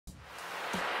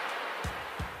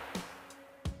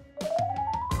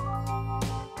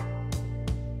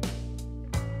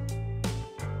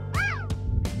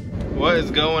What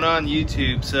is going on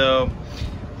YouTube? So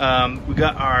we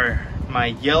got my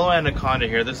yellow anaconda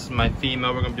here. This is my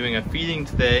female. We're gonna be doing a feeding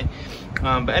today.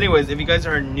 But anyways, if you guys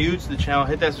are new to the channel,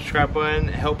 hit that subscribe button,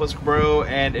 help us grow.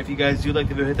 And if you guys do like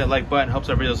the video, hit that like button, helps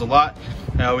our videos a lot.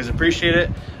 I always appreciate it.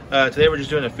 Today we're just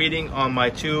doing a feeding on my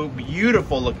two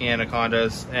beautiful looking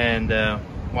anacondas, and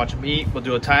watch them eat. We'll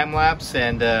do a time lapse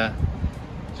and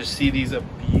just see these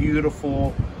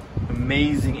beautiful,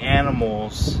 amazing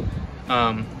animals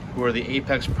who are the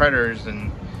apex predators,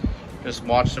 and just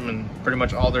watch them in pretty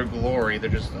much all their glory. They're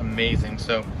just amazing.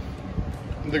 So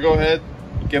go ahead,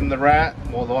 give them the rat.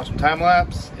 We'll watch some time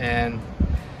lapse and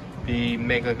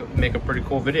make a pretty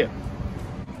cool video.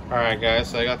 All right, guys.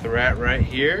 So I got the rat right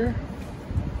here.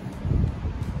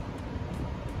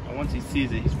 And once he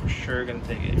sees it, he's for sure gonna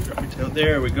take it. Drop your tail.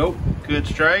 There we go. Good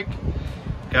strike.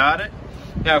 Got it.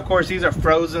 Now, of course, these are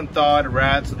frozen thawed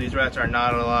rats, so these rats are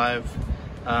not alive.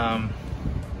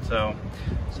 So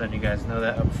letting you guys know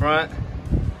that up front.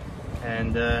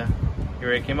 And he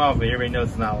already came off, but everybody knows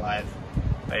it's not alive.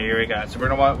 But here we go. So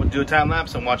we'll do a time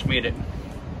lapse and watch me eat it.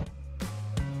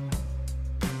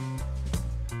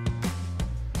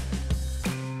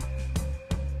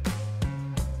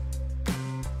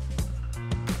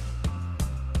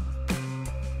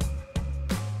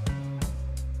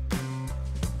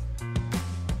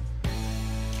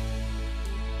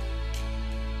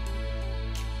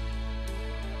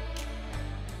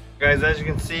 Guys, as you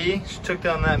can see, she took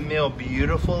down that male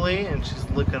beautifully, and she's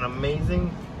looking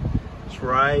amazing. It's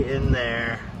right in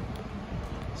there.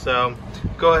 So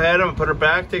go ahead, I'm gonna put her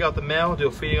back, take out the male, do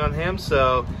a feeding on him.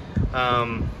 So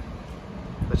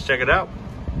let's check it out.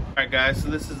 All right, guys, so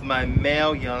this is my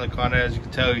male anaconda. As you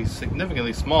can tell, he's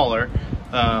significantly smaller.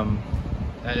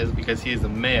 That is because he is a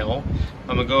male.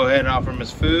 I'm gonna go ahead and offer him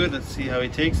his food. Let's see how he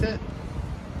takes it.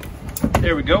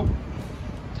 There we go.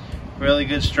 Really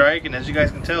good strike, and as you guys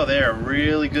can tell, they are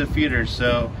really good feeders.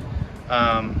 So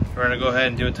we're gonna go ahead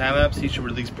and do a time lapse. He should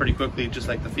release pretty quickly, just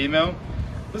like the female.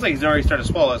 Looks like he's already started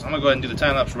to swallow, so I'm gonna go ahead and do the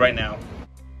time lapse right now.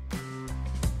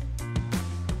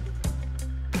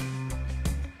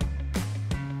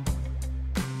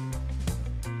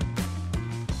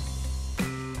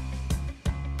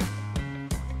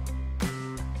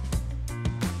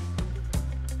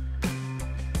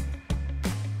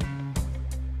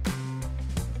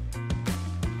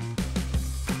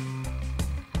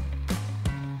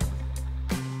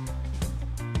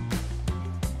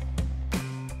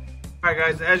 All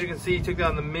right, guys, as you can see, he took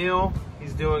down the meal.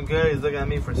 He's doing good. He's looking at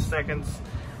me for seconds.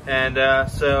 And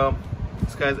so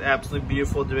this guy's absolutely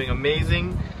beautiful, doing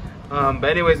amazing. But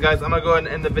anyways, guys, I'm gonna go ahead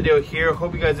and end the video here.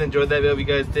 Hope you guys enjoyed that video. If you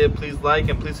guys did, please like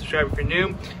and please subscribe if you're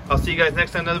new. I'll see you guys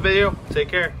next time in another video. Take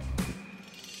care.